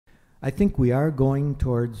I think we are going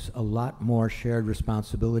towards a lot more shared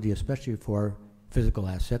responsibility, especially for physical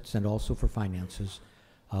assets and also for finances.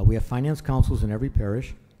 We have finance councils in every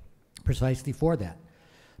parish precisely for that,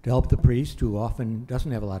 to help the priest who often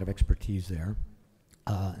doesn't have a lot of expertise there.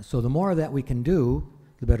 So the more of that we can do,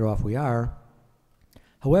 the better off we are.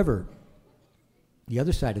 However, the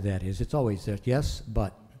other side of that is it's always that, yes,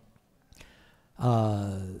 but.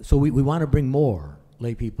 So we want to bring more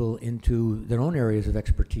lay people into their own areas of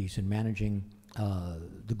expertise in managing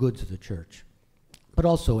the goods of the church, but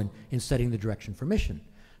also in setting the direction for mission.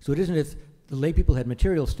 So it isn't if the lay people had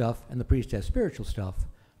material stuff and the priest has spiritual stuff.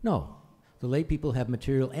 No, the lay people have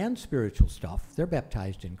material and spiritual stuff. They're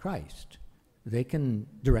baptized in Christ. They can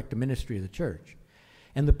direct the ministry of the church.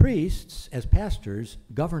 And the priests, as pastors,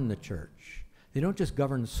 govern the church. They don't just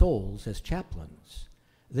govern souls as chaplains.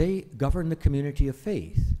 They govern the community of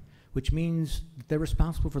faith, which means that they're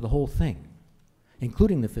responsible for the whole thing,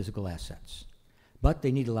 including the physical assets. But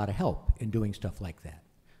they need a lot of help in doing stuff like that.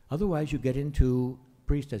 Otherwise, you get into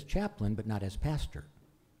priest as chaplain, but not as pastor.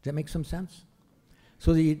 Does that make some sense?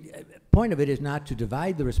 So the point of it is not to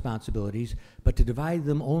divide the responsibilities, but to divide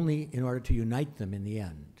them only in order to unite them in the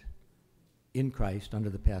end, in Christ, under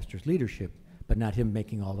the pastor's leadership, but not him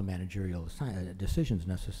making all the managerial decisions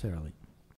necessarily.